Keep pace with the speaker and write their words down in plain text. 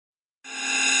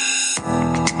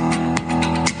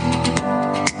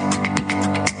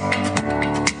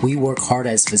We work hard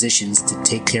as physicians to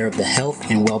take care of the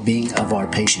health and well-being of our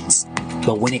patients.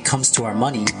 But when it comes to our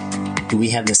money, do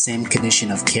we have the same condition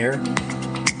of care?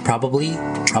 Probably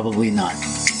not.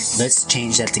 Let's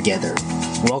change that together.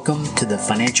 Welcome to the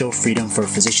Financial Freedom for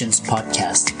Physicians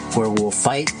podcast, where we'll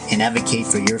fight and advocate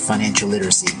for your financial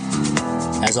literacy.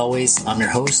 As always, I'm your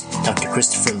host, Dr.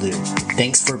 Christopher Liu.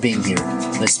 Thanks for being here.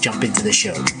 Let's jump into the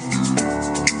show.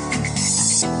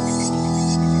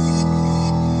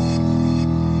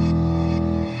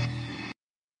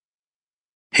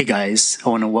 Hey guys, I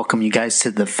want to welcome you guys to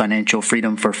the Financial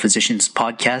Freedom for Physicians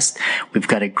podcast. We've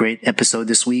got a great episode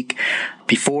this week.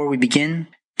 Before we begin,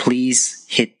 please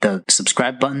hit the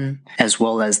subscribe button as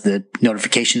well as the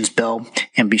notifications bell,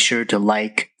 and be sure to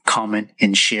like, comment,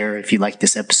 and share if you like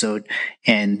this episode.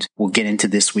 And we'll get into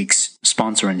this week's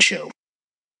sponsor and show.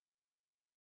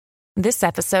 This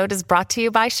episode is brought to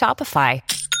you by Shopify.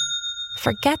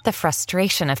 Forget the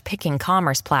frustration of picking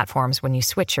commerce platforms when you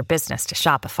switch your business to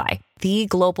Shopify, the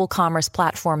global commerce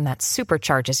platform that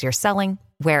supercharges your selling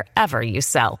wherever you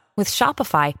sell. With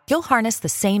Shopify, you'll harness the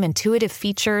same intuitive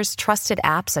features, trusted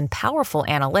apps, and powerful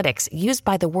analytics used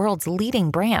by the world's leading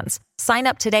brands. Sign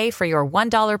up today for your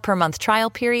 $1 per month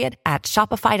trial period at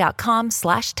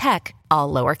shopify.com/tech,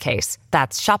 all lowercase.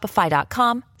 That's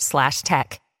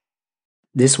shopify.com/tech.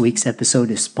 This week's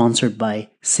episode is sponsored by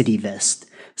CityVest.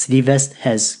 CityVest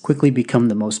has quickly become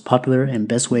the most popular and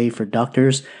best way for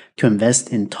doctors to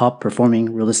invest in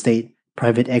top-performing real estate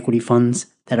private equity funds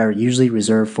that are usually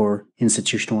reserved for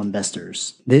institutional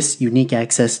investors. This unique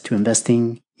access to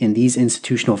investing in these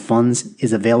institutional funds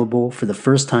is available for the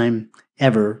first time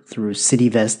ever through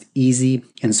CityVest's easy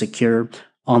and secure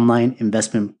online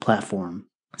investment platform.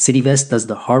 CityVest does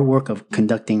the hard work of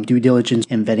conducting due diligence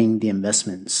and vetting the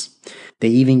investments. They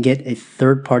even get a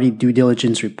third-party due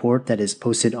diligence report that is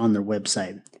posted on their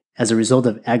website. As a result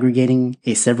of aggregating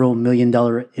a several $million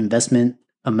investment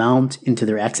amount into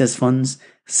their access funds,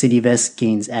 CityVest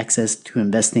gains access to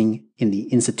investing in the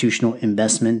institutional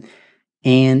investment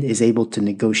and is able to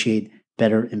negotiate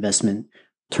better investment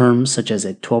terms such as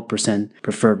a 12%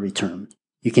 preferred return.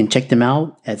 You can check them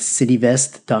out at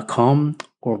cityvest.com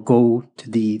or go to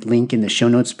the link in the show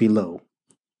notes below.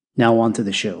 Now on to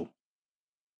the show.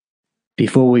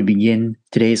 Before we begin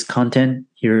today's content,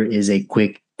 here is a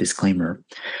quick disclaimer.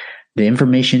 The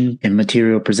information and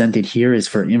material presented here is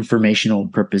for informational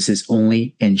purposes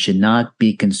only and should not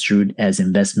be construed as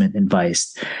investment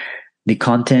advice. The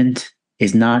content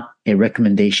is not a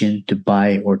recommendation to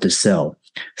buy or to sell.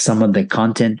 Some of the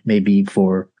content may be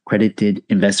for accredited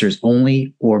investors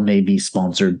only or may be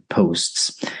sponsored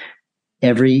posts.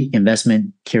 Every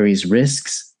investment carries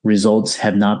risks. Results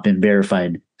have not been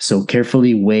verified, so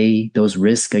carefully weigh those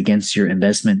risks against your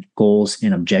investment goals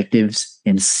and objectives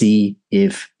and see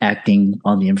if acting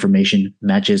on the information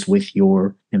matches with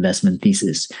your investment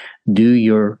thesis. Do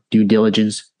your due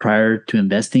diligence prior to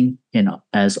investing, and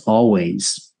as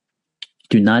always,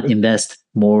 do not invest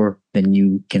more than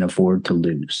you can afford to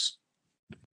lose.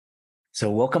 So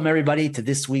welcome everybody to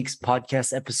this week's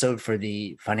podcast episode for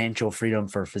the Financial Freedom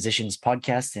for Physicians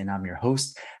podcast. And I'm your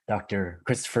host, Dr.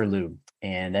 Christopher Liu.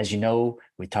 And as you know,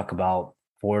 we talk about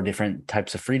 4 different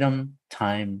types of freedom: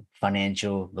 time,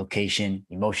 financial, location,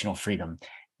 emotional freedom.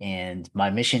 And my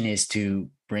mission is to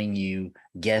bring you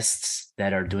guests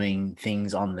that are doing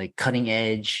things on the cutting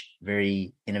edge,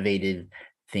 very innovative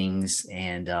things.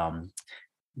 And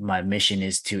my mission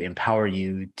is to empower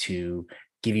you, to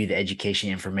give you the education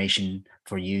information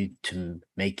for you to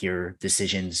make your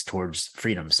decisions towards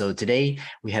freedom. So today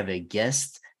we have a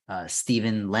guest,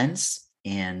 Steven Lentz,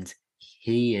 and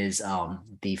he is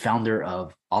the founder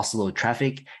of Oslo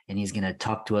Traffic, and he's going to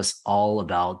talk to us all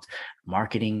about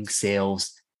marketing,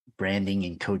 sales, branding,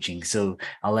 and coaching. So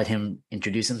I'll let him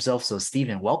introduce himself. So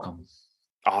Steven, welcome.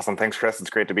 Awesome. Thanks, Chris. It's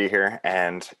great to be here.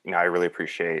 And, I really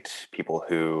appreciate people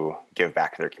who give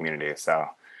back to their community. So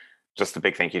just a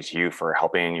big thank you to you for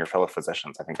helping your fellow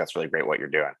physicians. I think that's really great what you're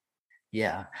doing.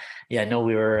 Yeah. No,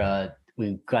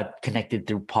 we got connected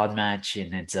through Podmatch,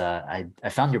 and it's I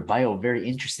found your bio very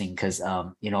interesting because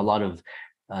a lot of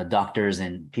doctors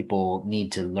and people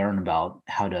need to learn about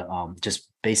how to just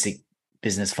basic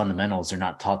business fundamentals. They're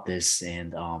not taught this,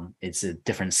 and it's a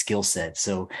different skill set.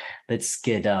 So let's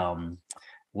get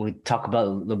we'll talk about a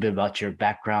little bit about your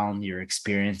background, your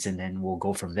experience, and then we'll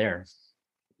go from there.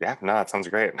 Yeah, no, that sounds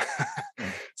great.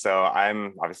 So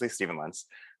I'm obviously Steven Lentz.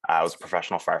 I was a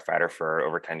professional firefighter for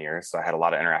over 10 years. So I had a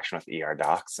lot of interaction with ER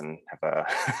docs and have a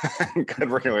good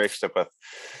working relationship with,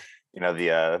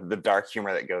 the dark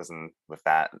humor that goes in with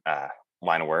that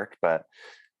line of work. But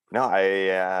No,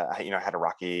 I had a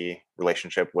rocky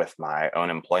relationship with my own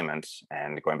employment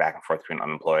and going back and forth between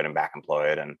unemployed and back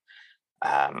employed. And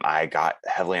I got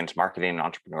heavily into marketing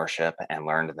and entrepreneurship and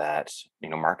learned that,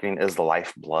 marketing is the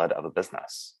lifeblood of a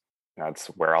business. It's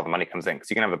where all the money comes in, because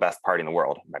you can have the best party in the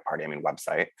world. By party, I mean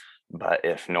website. But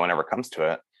if no one ever comes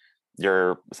to it,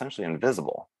 you're essentially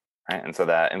invisible. Right. And so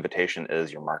that invitation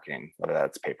is your marketing, whether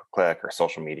that's pay per click or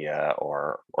social media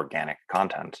or organic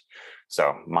content.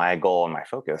 So my goal and my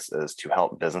focus is to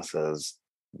help businesses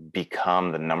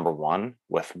become the number one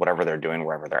with whatever they're doing,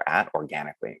 wherever they're at,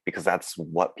 organically, because that's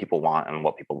what people want and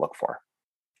what people look for.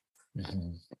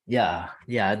 Mhm. Yeah,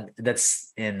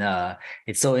 that's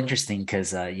it's so interesting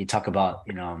because you talk about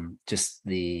just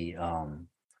the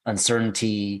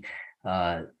uncertainty,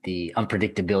 the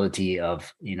unpredictability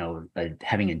of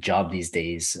having a job these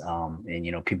days,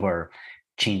 and people are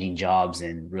changing jobs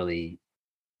and really,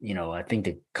 I think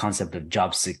the concept of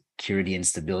job security and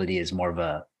stability is more of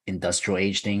a industrial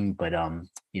age thing, but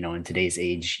in today's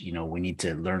age, we need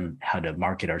to learn how to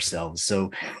market ourselves.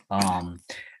 So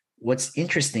what's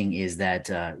interesting is that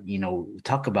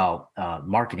talk about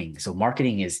marketing. So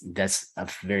marketing that's a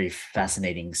very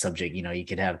fascinating subject. You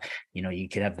could have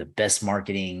the best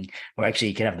marketing, or actually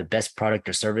you could have the best product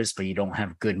or service, but you don't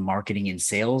have good marketing and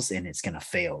sales, and it's going to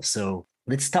fail. So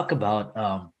let's talk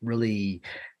about really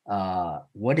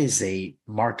what is a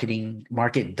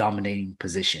market dominating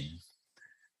position?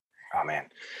 Oh man,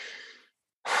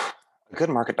 a good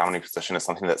market dominating position is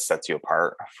something that sets you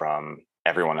apart from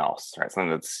everyone else, right?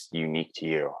 Something that's unique to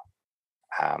you.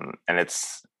 And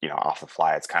it's, off the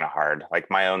fly, it's kind of hard. Like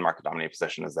my own market dominating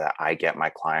position is that I get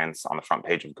my clients on the front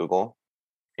page of Google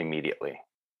immediately.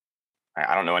 Right?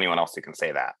 I don't know anyone else who can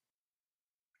say that.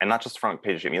 And not just front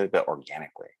page immediately, but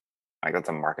organically. Like that's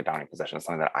a market dominating position. It's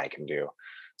something that I can do.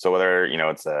 So whether,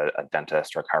 it's a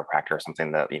dentist or a chiropractor or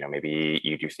something that, maybe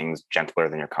you do things gentler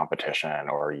than your competition,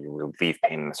 or you relieve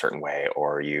pain in a certain way,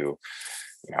 or you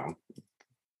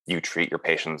treat your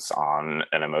patients on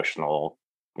an emotional,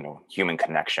 human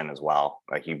connection as well.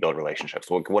 Like you build relationships,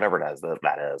 whatever it is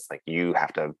that is, like you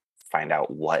have to find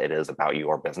out what it is about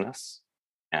your business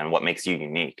and what makes you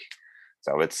unique.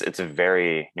 So it's a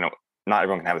very, not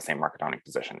everyone can have the same market dominating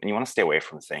position. And you want to stay away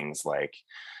from things like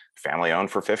family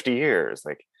owned for 50 years,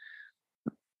 like,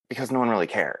 because no one really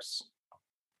cares.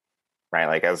 Right.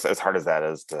 Like as hard as that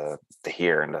is to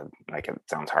hear and like, it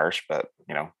sounds harsh, but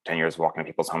 10 years walking in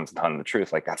people's homes and telling the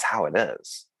truth, like that's how it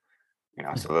is.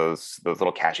 So those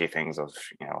little catchy things of,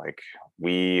 like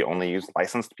we only use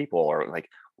licensed people, or like,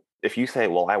 if you say,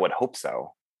 well, I would hope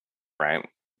so, right?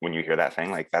 When you hear that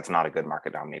thing, like that's not a good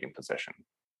market dominating position.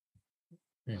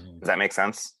 Mm-hmm. Does that make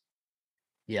sense?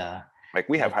 Yeah. Like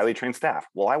we have highly trained staff.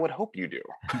 Well, I would hope you do.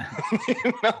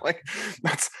 Like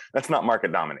that's not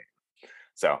market dominating.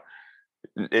 So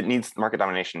market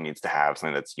domination needs to have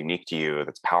something that's unique to you,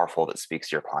 that's powerful, that speaks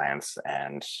to your clients,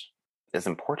 and is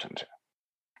important.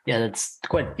 Yeah, that's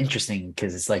quite interesting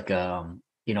because it's like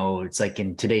it's like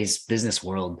in today's business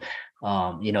world,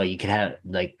 you can have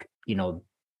like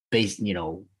base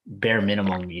bare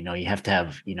minimum, you have to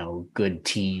have good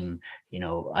team,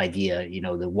 idea,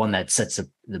 the one that sets up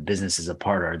the businesses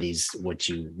apart are these what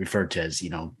you refer to as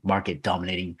market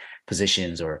dominating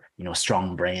positions, or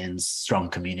strong brands, strong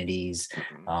communities.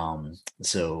 Mm-hmm.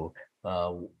 So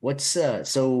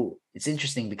it's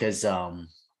interesting because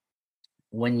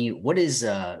when you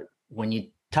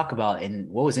talk about, and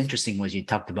what was interesting was you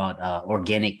talked about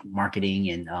organic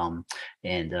marketing, and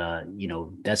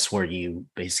that's where you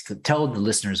basically tell the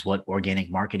listeners what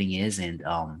organic marketing is, and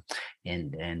how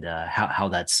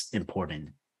that's important.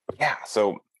 Yeah.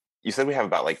 So you said we have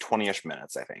about like 20-ish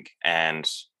minutes, I think. And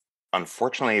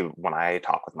unfortunately, when I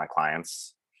talk with my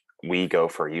clients, we go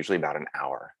for usually about an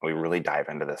hour. We really dive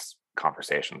into this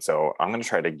conversation. So I'm going to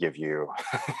try to give you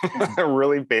a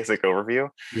really basic overview.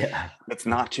 Yeah. It's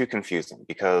not too confusing,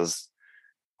 because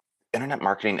internet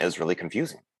marketing is really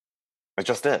confusing. It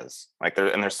just is. Like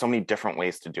there's so many different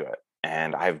ways to do it.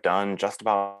 And I've done just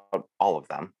about all of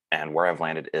them. And where I've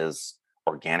landed is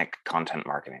organic content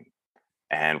marketing.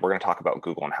 And we're going to talk about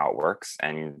Google and how it works.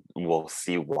 And we'll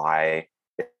see why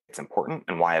it's important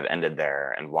and why I've ended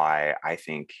there, and why I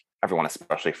think everyone,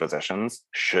 especially physicians,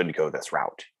 should go this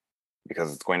route,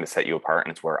 because it's going to set you apart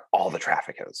and it's where all the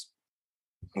traffic is.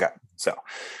 Okay. So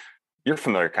you're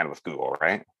familiar kind of with Google,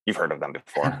 right? You've heard of them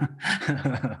before.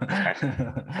 Okay.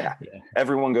 Yeah.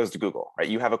 Everyone goes to Google, right?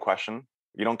 You have a question.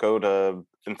 You don't go to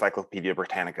Encyclopedia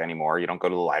Britannica anymore. You don't go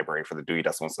to the library for the Dewey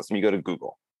Decimal System. You go to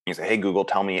Google. You say, hey, Google,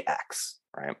 tell me X,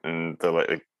 right? And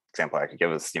the example I could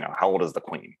give is, how old is the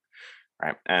Queen,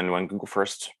 right? And when Google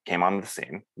first came onto the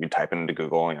scene, you type into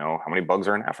Google, how many bugs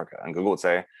are in Africa? And Google would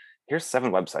say, here's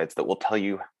 7 websites that will tell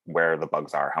you where the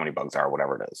bugs are, how many bugs are,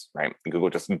 whatever it is, right? And Google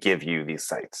just give you these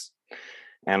sites.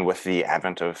 And with the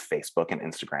advent of Facebook and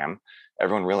Instagram,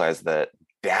 everyone realized that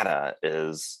data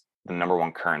is the number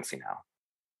one currency now,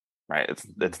 right?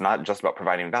 It's not just about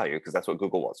providing value, because that's what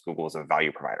Google was. Google was a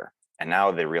value provider. And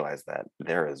now they realize that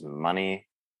there is money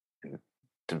and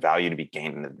to value to be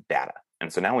gained in the data.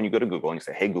 And so now when you go to Google and you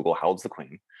say, hey, Google, how old's the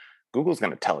queen? Google's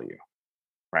going to tell you,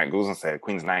 right? Google's going to say the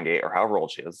queen's 98 or however old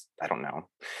she is. I don't know.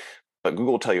 But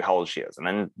Google will tell you how old she is. And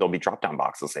then there'll be drop-down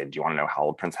boxes say, do you want to know how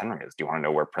old Prince Henry is? Do you want to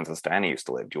know where Princess Diana used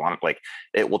to live? Do you want,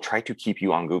 it will try to keep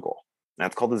you on Google. And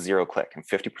that's called the zero click. And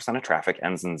 50% of traffic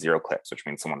ends in 0 clicks, which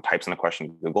means someone types in a question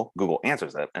to Google, Google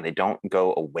answers it, and they don't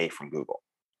go away from Google.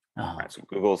 Right? So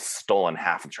Google's stolen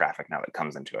half the traffic now that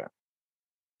comes into it.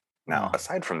 Now,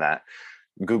 aside from that,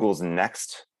 Google's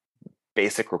next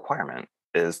basic requirement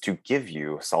is to give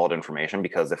you solid information,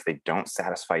 because if they don't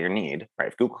satisfy your need, right,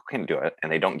 if Google can do it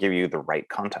and they don't give you the right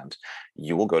content,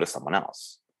 you will go to someone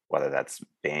else, whether that's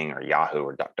Bing or Yahoo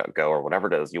or DuckDuckGo or whatever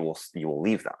it is, you will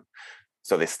leave them.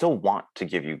 So they still want to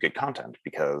give you good content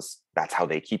because that's how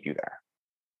they keep you there.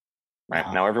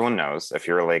 Right. Now, everyone knows if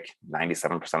you're like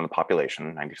 97% of the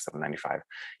population, 97, 95,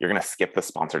 you're going to skip the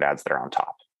sponsored ads that are on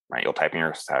top. Right. You'll type in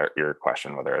your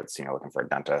question, whether it's, looking for a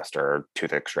dentist or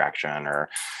tooth extraction or,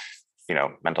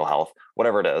 mental health,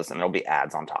 whatever it is, and there'll be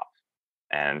ads on top.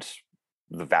 And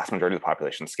the vast majority of the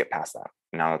population skip past that.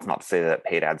 Now, that's not to say that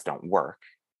paid ads don't work,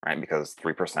 right? Because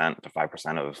 3% to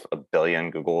 5% of a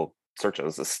billion Google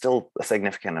searches is still a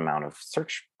significant amount of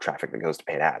search traffic that goes to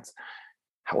paid ads.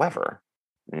 However,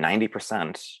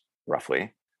 90%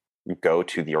 roughly go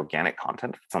to the organic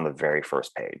content that's on the very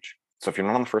first page. So if you're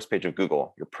not on the first page of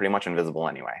Google, you're pretty much invisible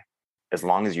anyway. As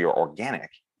long as you're organic,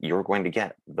 you're going to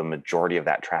get the majority of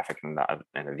that traffic and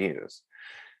the views.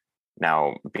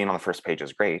 Now, being on the first page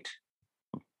is great,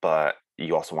 but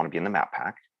you also want to be in the map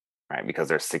pack, right? Because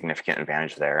there's significant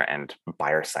advantage there and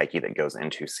buyer psyche that goes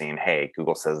into seeing, hey,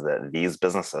 Google says that these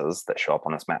businesses that show up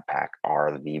on this map pack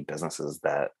are the businesses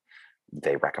that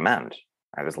they recommend.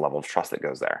 Right? There's a level of trust that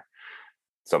goes there.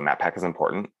 So map pack is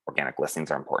important. Organic listings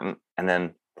are important. And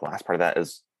then the last part of that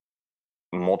is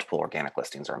multiple organic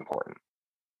listings are important.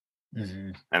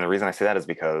 And the reason I say that is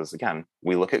because, again,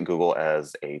 we look at Google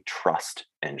as a trust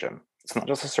engine. It's not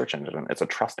just a search engine, it's a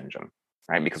trust engine,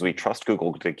 right? Because we trust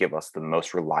Google to give us the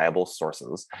most reliable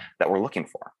sources that we're looking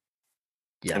for.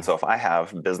 Yeah. And so if I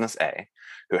have business A,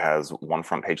 who has one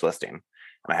front page listing, and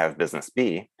I have business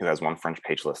B, who has one front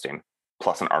page listing,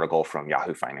 plus an article from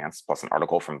Yahoo Finance, plus an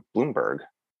article from Bloomberg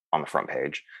on the front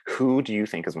page, who do you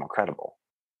think is more credible?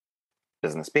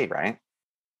 Business B, right?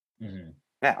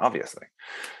 Yeah, obviously.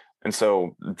 And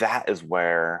so that is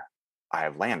where I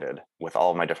have landed with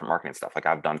all of my different marketing stuff. Like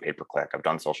I've done pay-per-click, I've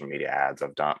done social media ads,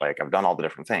 I've done all the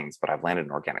different things, but I've landed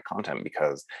in organic content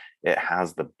because it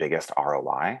has the biggest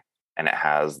ROI and it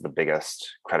has the biggest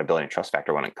credibility and trust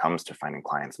factor when it comes to finding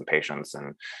clients and patients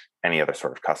and any other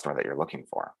sort of customer that you're looking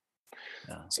for.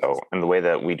 Yeah. So, and the way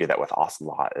that we do that with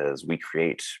Ocelot is we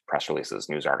create press releases,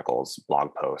 news articles,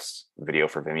 blog posts, video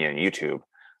for Vimeo and YouTube,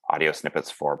 audio snippets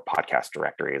for podcast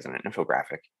directories and an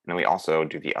infographic. And then we also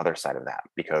do the other side of that,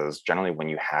 because generally when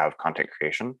you have content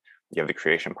creation, you have the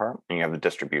creation part and you have the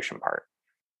distribution part.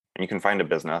 And you can find a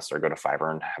business or go to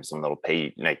Fiverr and have someone that'll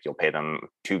pay, like you'll pay them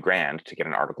 $2,000 to get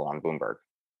an article on Bloomberg.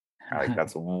 Like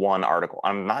that's one article.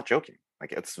 I'm not joking.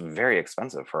 Like it's very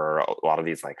expensive for a lot of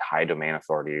these like high domain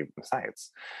authority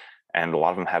sites. And a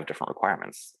lot of them have different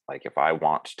requirements. Like if I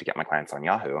want to get my clients on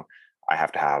Yahoo, I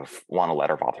have to have 1, a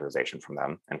letter of authorization from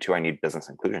them, and 2, I need business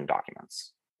inclusion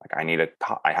documents. Like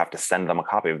I have to send them a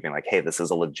copy of being like, hey, this is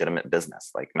a legitimate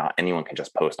business. Like not anyone can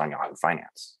just post on Yahoo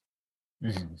Finance.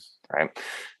 Right.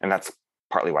 And that's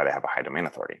partly why they have a high domain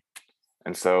authority.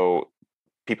 And so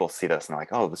people see this and they're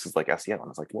like, oh, this is like SEO. And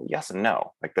it's like, well, yes and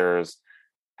no. Like there's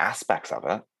aspects of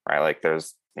it, right? Like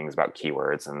there's things about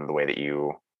keywords and the way that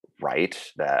you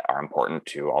write that are important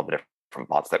to all the different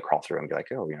bots that crawl through and be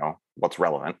like, oh, what's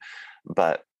relevant.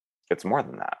 But it's more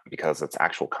than that, because it's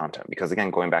actual content. Because again,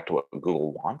 going back to what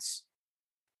Google wants,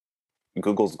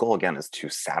 Google's goal again is to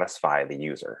satisfy the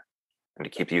user and to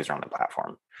keep the user on the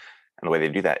platform. And the way they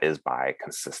do that is by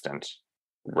consistent,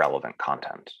 relevant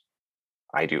content.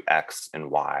 I do X and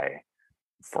Y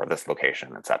for this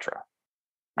location, etc.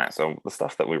 Right. So the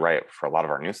stuff that we write for a lot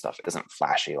of our new stuff isn't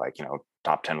flashy, like,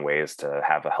 top 10 ways to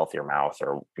have a healthier mouth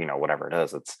or, whatever it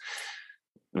is. It's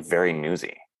very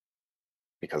newsy,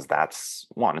 because that's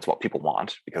one, it's what people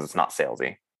want, because it's not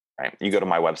salesy, right? You go to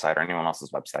my website or anyone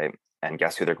else's website and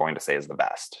guess who they're going to say is the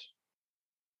best?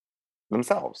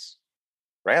 themselves,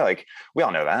 right? Like we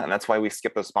all know that. And that's why we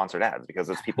skip those sponsored ads, because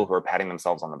it's people who are patting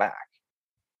themselves on the back.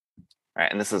 Right.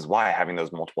 And this is why having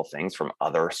those multiple things from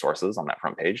other sources on that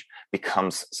front page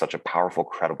becomes such a powerful,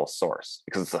 credible source,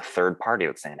 because it's a third party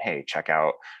that's saying, hey, check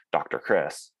out Dr.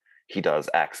 Chris. He does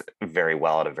X very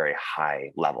well at a very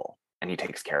high level, and he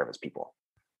takes care of his people.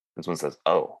 And someone says,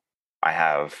 oh, I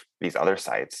have these other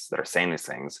sites that are saying these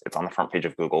things. It's on the front page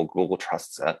of Google. Google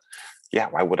trusts it. Yeah,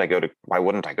 why wouldn't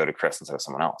I go to Chris instead of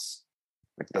someone else?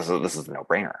 Like this is a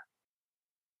no-brainer.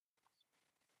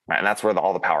 Right? And that's where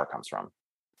all the power comes from,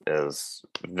 is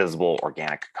visible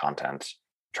organic content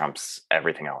trumps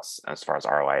everything else as far as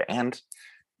ROI. And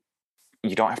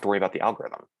you don't have to worry about the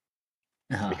algorithm.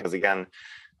 Because again,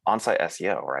 on-site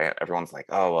SEO, right? Everyone's like,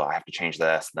 oh, well, I have to change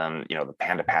this. Then, the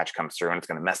Panda patch comes through and it's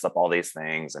going to mess up all these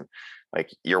things. And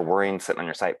like, you're worrying, sitting on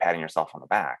your site, patting yourself on the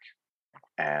back.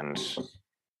 And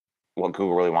what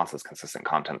Google really wants is consistent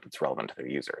content that's relevant to their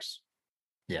users.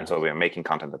 Yeah. And so we're making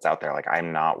content that's out there. Like,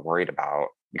 I'm not worried about,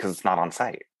 because it's not on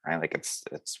site, right? Like it's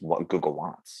what Google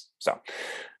wants. So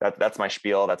that's my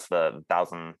spiel. That's the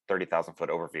 30,000 foot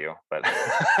overview, but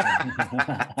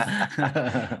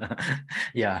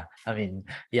yeah, I mean,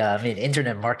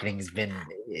 internet marketing has been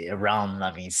around,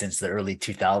 since the early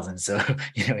 2000s. So,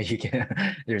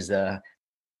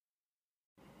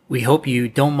 We hope you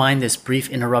don't mind this brief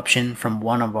interruption from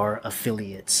one of our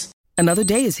affiliates. Another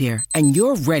day is here and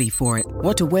you're ready for it.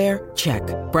 What to wear? Check.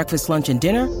 Breakfast, lunch, and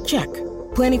dinner? Check.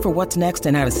 Planning for what's next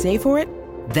and how to save for it?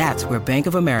 That's where Bank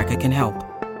of America can help.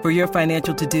 For your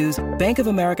financial to-dos, Bank of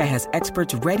America has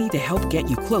experts ready to help get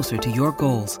you closer to your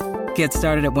goals. Get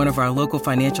started at one of our local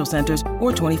financial centers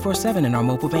or 24/7 in our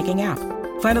mobile banking app.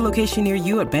 Find a location near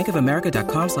you at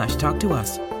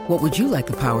bankofamerica.com/talktous. What would you like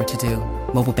the power to do?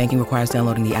 Mobile banking requires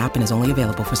downloading the app and is only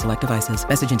available for select devices.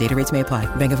 Message and data rates may apply.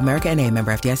 Bank of America N.A.,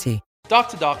 member FDIC. Doc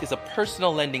to Doc is a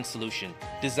personal lending solution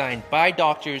designed by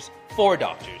doctors for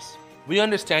doctors. We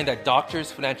understand that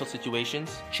doctors' financial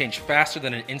situations change faster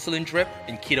than an insulin drip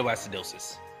in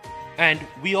ketoacidosis. And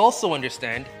we also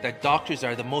understand that doctors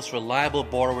are the most reliable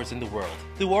borrowers in the world.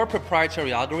 Through our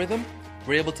proprietary algorithm,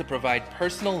 we're able to provide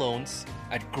personal loans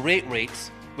at great rates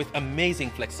with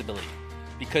amazing flexibility,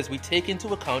 because we take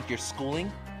into account your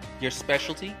schooling, your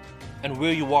specialty, and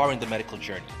where you are in the medical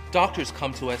journey. Doctors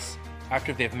come to us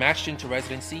after they've matched into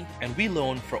residency, and we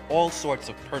loan for all sorts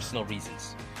of personal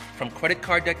reasons, from credit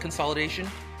card debt consolidation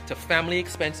to family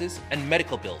expenses and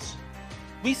medical bills.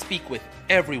 We speak with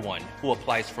everyone who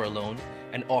applies for a loan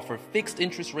and offer fixed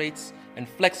interest rates and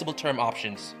flexible term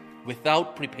options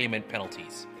without prepayment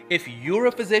penalties. If you're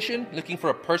a physician looking for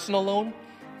a personal loan,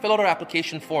 fill out our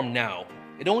application form now.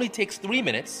 It only takes 3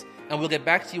 minutes, and we'll get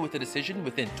back to you with a decision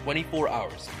within 24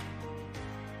 hours.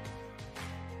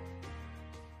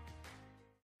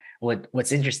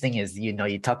 What's interesting is,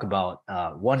 you talk about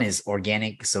one is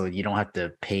organic, so you don't have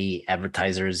to pay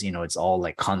advertisers. It's all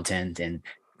like content and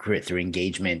through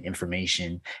engagement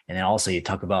information. And then also you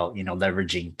talk about,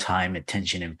 leveraging time,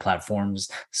 attention, and platforms.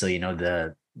 So,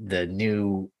 the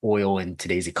new oil in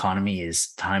today's economy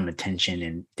is time, attention,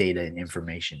 and data and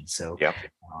information. So yeah.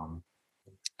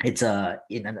 It's I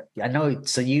know.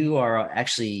 So you are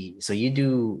actually,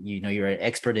 you're an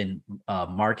expert in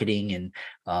marketing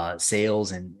and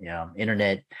sales and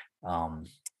internet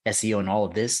SEO and all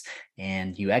of this,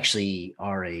 and you actually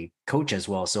are a coach as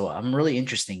well. So I'm really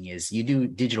interesting is you do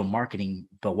digital marketing,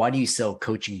 but why do you sell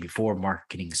coaching before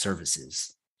marketing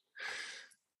services?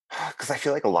 Because I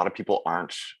feel like a lot of people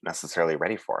aren't necessarily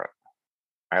ready for it.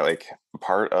 Right? Like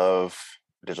part of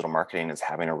digital marketing is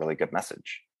having a really good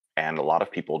message. And a lot of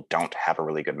people don't have a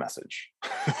really good message.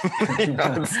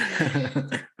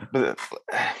 But,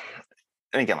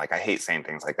 and again, like I hate saying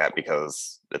things like that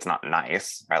because it's not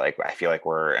nice, right? Like I feel like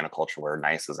we're in a culture where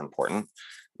nice is important,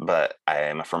 but I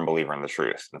am a firm believer in the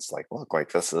truth. And it's like, look,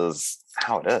 like this is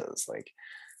how it is. Like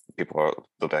they'll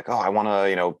be like, oh, I want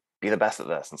to, be the best at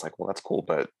this. And it's like, well, that's cool,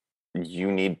 but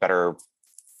you need to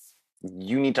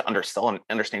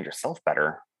understand yourself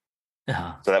better.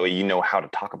 So that way you know how to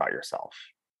talk about yourself.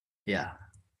 Yeah.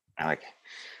 And like,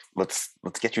 let's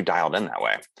get you dialed in that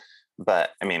way. But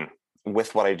I mean,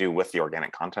 with what I do with the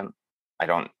organic content, I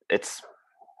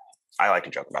like to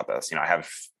joke about this. I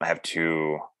have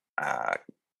two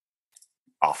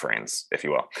offerings, if you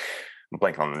will. I'm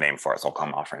blanking on the name for it, so I'll call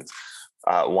them offerings.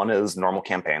 One is normal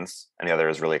campaigns, and the other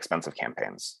is really expensive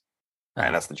campaigns.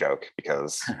 And that's the joke,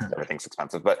 because everything's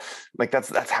expensive. But like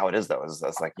that's how it is, though. Is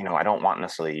that's like, I don't want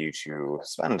necessarily you to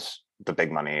spend the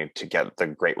big money to get the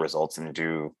great results and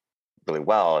do really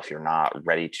well if you're not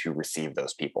ready to receive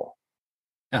those people.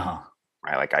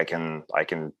 right? Like I can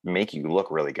make you look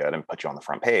really good and put you on the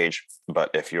front page, but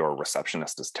if your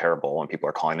receptionist is terrible and people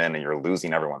are calling in and you're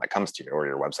losing everyone that comes to you, or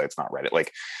your website's not ready,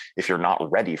 like if you're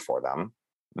not ready for them,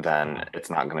 then it's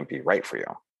not going to be right for you.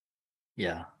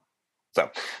 Yeah. So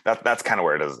that's kind of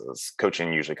where it is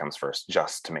coaching usually comes first,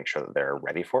 just to make sure that they're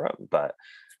ready for it. But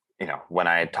when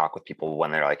I talk with people,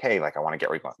 when they're like, hey, like I want to get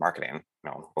ready with marketing,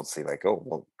 we'll see like, oh,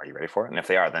 well, are you ready for it? And if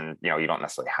they are, then, you don't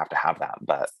necessarily have to have that.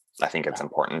 But I think it's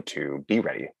important to be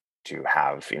ready to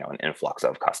have, an influx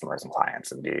of customers and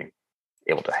clients and be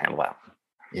able to handle that.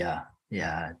 Yeah.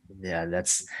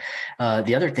 That's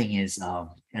the other thing is,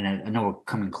 and I know we're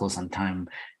coming close on time.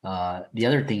 The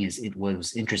other thing is, it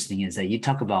was interesting is that you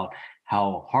talk about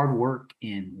how hard work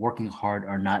and working hard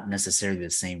are not necessarily the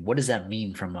same. What does that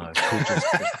mean from a coach's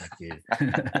perspective?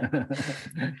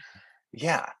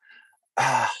 Yeah.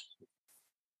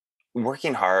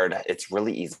 Working hard, it's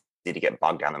really easy to get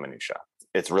bogged down in the minutia.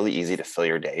 It's really easy to fill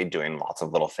your day doing lots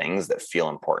of little things that feel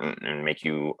important and make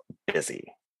you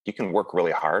busy. You can work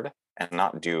really hard and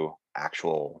not do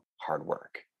actual hard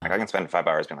work. Like I can spend 5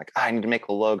 hours being like, I need to make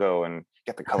a logo and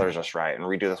get the colors just right and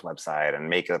redo this website and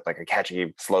make it like a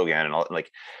catchy slogan and all.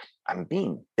 Like I'm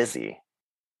being busy,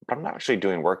 but I'm not actually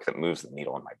doing work that moves the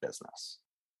needle in my business.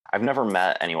 I've never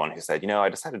met anyone who said, I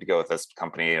decided to go with this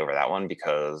company over that one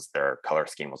because their color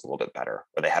scheme was a little bit better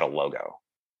or they had a logo,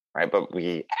 right? But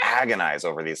we agonize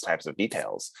over these types of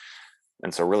details.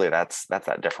 And so really that's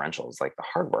that differential is like the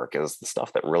hard work is the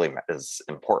stuff that really is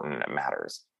important and it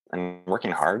matters. And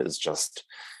working hard is just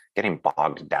getting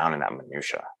bogged down in that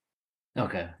minutia.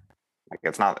 Okay. Like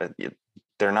it's not,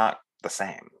 they're not the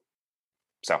same.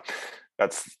 So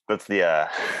that's the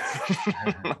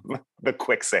the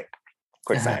quick saying.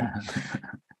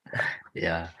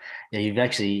 Yeah. You've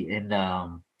actually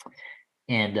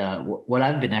what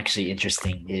I've been actually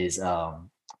interesting is how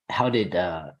did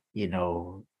being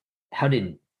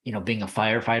a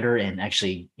firefighter and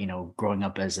actually growing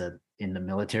up in the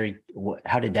military,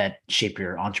 how did that shape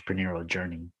your entrepreneurial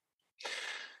journey?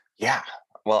 Yeah.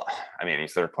 Well, I mean, you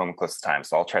said we're coming close to time,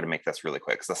 so I'll try to make this really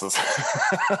quick because this is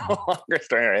a longer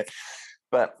story, right?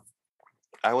 But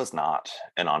I was not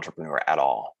an entrepreneur at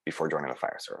all before joining the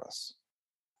fire service.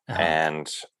 And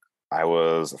I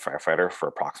was a firefighter for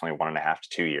approximately 1.5 to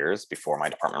 2 years before my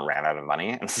department ran out of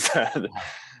money and said,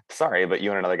 sorry, but you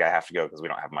and another guy have to go because we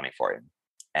don't have money for you.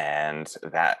 And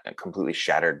that completely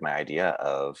shattered my idea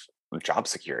of job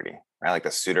security, right? Like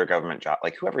the pseudo government job,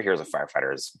 like whoever hears of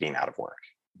firefighter is being out of work.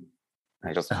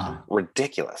 I just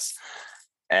ridiculous.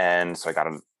 And so I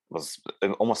was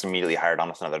almost immediately hired on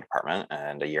with another department,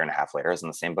 and 1.5 years later I was in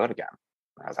the same boat again.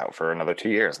 I was out for another 2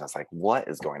 years and I was like, what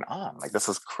is going on? Like, this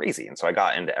is crazy. And so I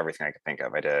got into everything I could think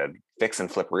of. I did fix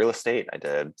and flip real estate. I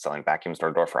did selling vacuums door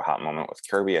to door for a hot moment with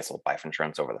Kirby. I sold life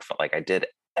insurance over the phone. Like I did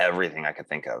everything I could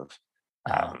think of.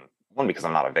 One, because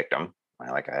I'm not a victim. I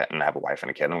have a wife and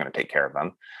a kid. I'm going to take care of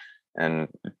them. And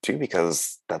two,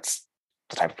 because that's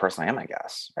the type of person I am, I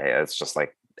guess. Right? It's just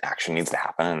like action needs to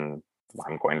happen and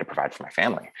I'm going to provide for my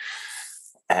family.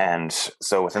 And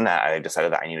so within that, I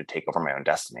decided that I need to take over my own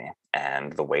destiny.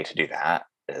 And the way to do that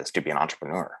is to be an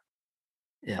entrepreneur.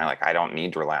 Yeah. I don't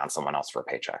need to rely on someone else for a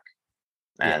paycheck.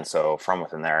 And so from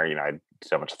within there, I did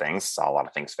a bunch of things, saw a lot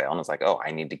of things fail. And it's like, oh,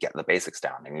 I need to get the basics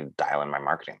down. I need to dial in my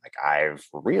marketing. Like I've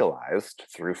realized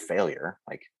through failure,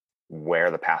 like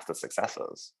where the path to success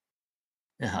is.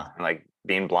 And like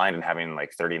being blind and having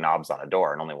like 30 knobs on a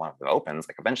door and only one of them opens,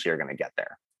 like eventually you're going to get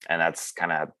there. And that's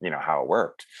kind of, how it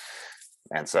worked.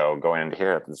 And so going into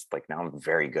here, it's like now I'm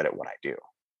very good at what I do.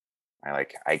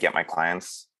 I get my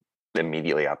clients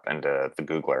immediately up into the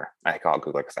Googler. I call it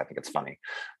Googler because I think it's funny.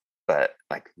 But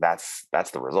like that's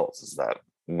the results, is that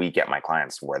we get my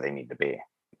clients where they need to be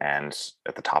and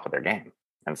at the top of their game.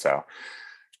 And so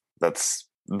that's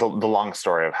the long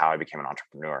story of how I became an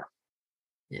entrepreneur.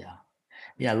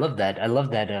 Yeah, I love that. I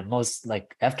love that. Most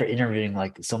like after interviewing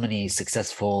like so many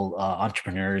successful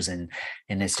entrepreneurs, and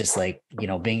it's just like,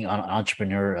 being an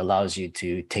entrepreneur allows you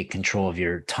to take control of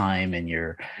your time and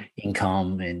your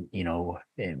income, and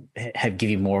give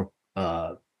you more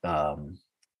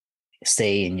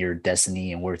say in your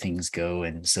destiny and where things go.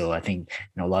 And so I think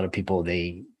a lot of people,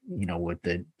 they with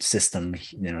the system,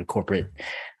 corporate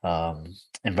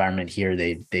environment here,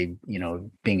 they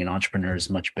being an entrepreneur is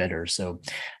much better. So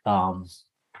I'm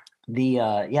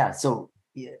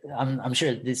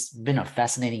sure this has been a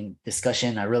fascinating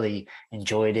discussion. I really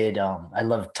enjoyed it. I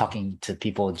love talking to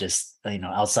people just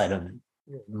outside of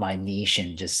my niche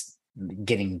and just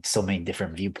getting so many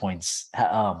different viewpoints.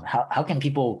 How can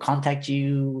people contact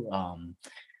you,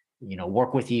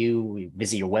 work with you,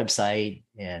 visit your website,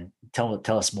 and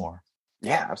tell us more?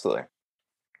 Yeah, absolutely.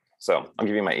 So I'll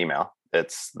give you my email.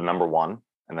 It's the number 1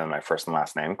 and then my first and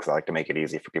last name, because I like to make it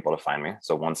easy for people to find me.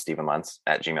 So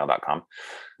onestephenlentz@gmail.com.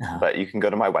 But you can go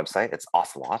to my website. It's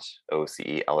Ocelot,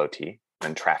 OCELOT,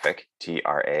 and traffic,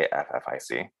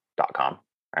 TRAFFIC.com.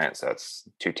 Right. So it's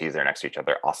 2 T's there next to each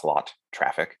other,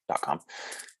 ocelottraffic.com.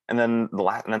 And then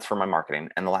and that's for my marketing.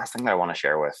 And the last thing that I want to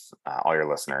share with all your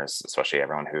listeners, especially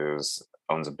everyone who's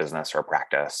owns a business or a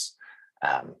practice,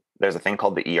 there's a thing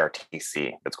called the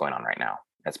ERTC that's going on right now.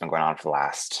 It's been going on for the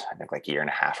last, I think, like year and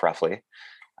a half, roughly.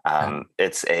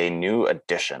 It's a new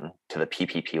addition to the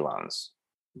PPP loans.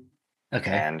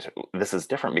 Okay. And this is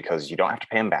different because you don't have to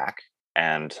pay them back.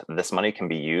 And this money can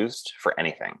be used for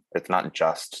anything. It's not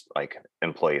just like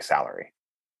employee salary.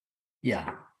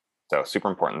 Yeah. So super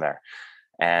important there.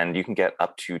 And you can get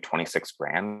up to 26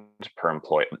 grand per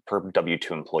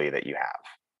W-2 employee that you have.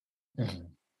 Mm-hmm.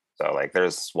 So like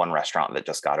there's one restaurant that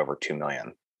just got over 2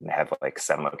 million. And they have like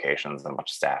 7 locations and a bunch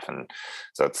of staff. And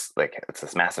so it's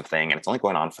this massive thing, and it's only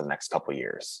going on for the next couple of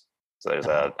years. So there's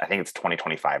I think it's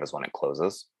 2025 is when it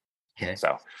closes. Okay.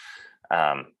 So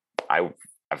I've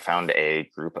found a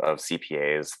group of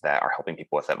CPAs that are helping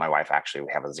people with it. My wife, actually,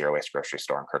 we have a zero waste grocery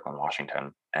store in Kirkland,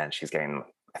 Washington, and she's getting,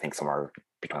 I think, somewhere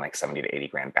between like 70 to 80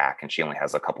 grand back. And she only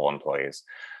has a couple employees.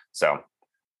 So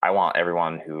I want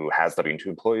everyone who has W-2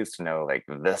 employees to know like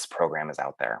this program is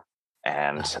out there.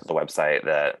 And the website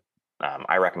that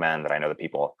I recommend, that I know the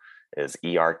people, is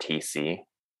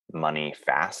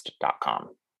ertcmoneyfast.com.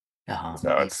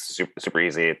 So it's super, super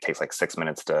easy. It takes like 6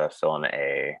 minutes to fill in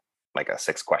a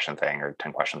 6-question thing or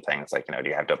 10-question thing. It's like, do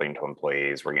you have W-2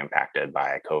 employees? Were you impacted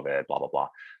by COVID? Blah, blah, blah.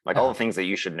 Like all the things that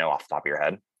you should know off the top of your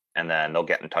head. And then they'll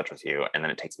get in touch with you. And then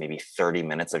it takes maybe 30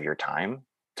 minutes of your time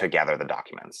to gather the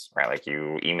documents, right? Like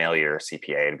you email your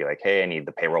CPA to be like, hey, I need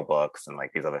the payroll books and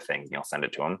like these other things, and you'll send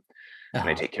it to them. And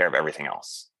they take care of everything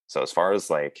else. So as far as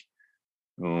like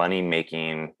money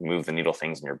making, move the needle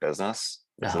things in your business,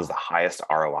 this is the highest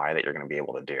ROI that you're going to be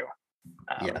able to do.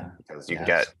 Because you can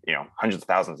get, hundreds of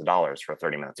thousands of dollars for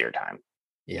 30 minutes of your time.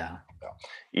 Yeah. So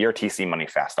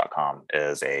ertcmoneyfast.com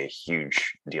is a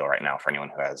huge deal right now for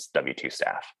anyone who has W-2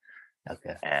 staff.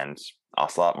 Okay. And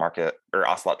Ocelot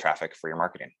traffic for your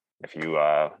marketing. If you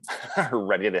are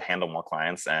ready to handle more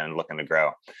clients and looking to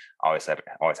grow, always happy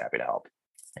to help.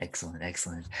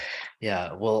 Excellent.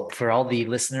 Yeah. Well, for all the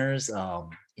listeners,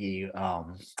 all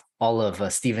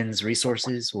of Stephen's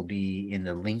resources will be in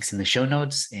the links in the show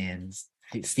notes. And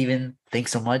Stephen,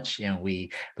 thanks so much. And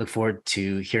we look forward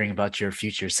to hearing about your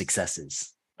future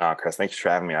successes. Chris, thanks for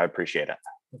having me. I appreciate it.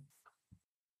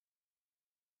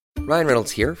 Ryan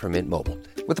Reynolds here from Mint Mobile.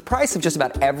 With the price of just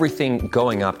about everything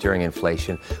going up during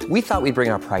inflation, we thought we'd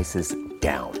bring our prices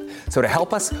down. So to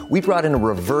help us, we brought in a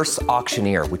reverse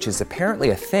auctioneer, which is apparently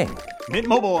a thing. Mint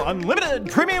Mobile Unlimited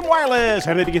Premium Wireless.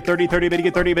 How to get 30, 30, how to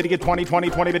get 30, how to get 20,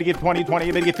 20, 20, how to get 20, 20,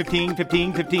 how to get 15,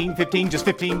 15, 15, 15, just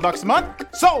 $15 a month?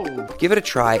 Sold! Give it a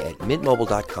try at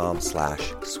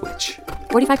mintmobile.com/switch.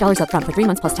 $45 up front for 3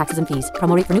 months plus taxes and fees.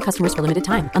 Promo rate for new customers for limited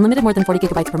time. Unlimited more than 40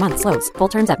 gigabytes per month. Slows full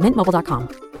terms at mintmobile.com.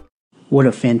 What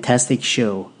a fantastic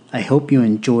show. I hope you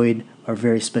enjoyed our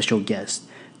very special guest.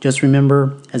 Just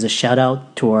remember, as a shout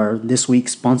out to our this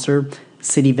week's sponsor,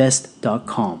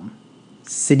 CityVest.com.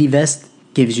 CityVest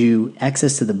gives you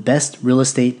access to the best real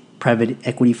estate private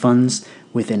equity funds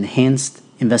with enhanced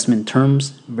investment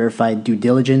terms, verified due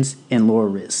diligence, and lower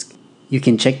risk. You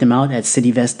can check them out at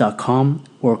CityVest.com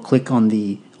or click on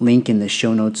the link in the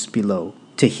show notes below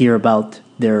to hear about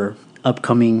their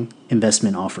upcoming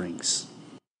investment offerings.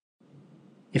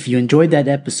 If you enjoyed that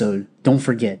episode, don't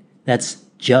forget, that's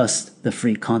just the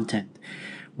free content.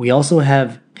 We also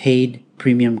have paid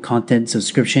premium content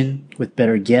subscription with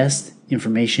better guests,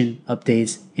 information,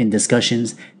 updates, and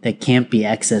discussions that can't be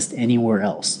accessed anywhere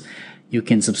else. You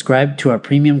can subscribe to our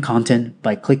premium content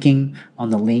by clicking on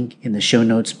the link in the show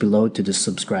notes below to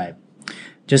subscribe.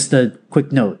 Just a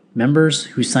quick note, members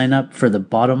who sign up for the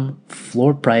bottom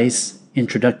floor price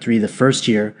introductory the first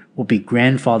year will be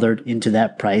grandfathered into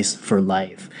that price for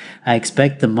life. I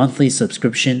expect the monthly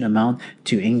subscription amount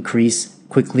to increase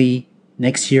quickly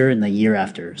next year and the year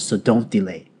after, so don't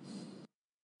delay.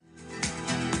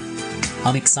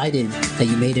 I'm excited that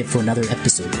you made it for another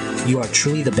episode. You are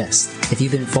truly the best. If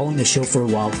you've been following the show for a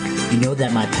while, you know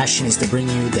that my passion is to bring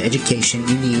you the education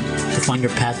you need to find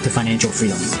your path to financial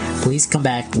freedom. Please come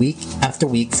back week after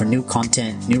week for new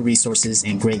content, new resources,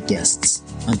 and great guests.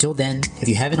 Until then, if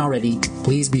you haven't already,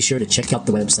 please be sure to check out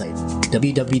the website,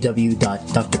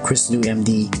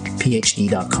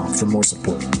 www.drchrislewmdphd.com for more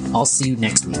support. I'll see you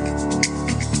next week.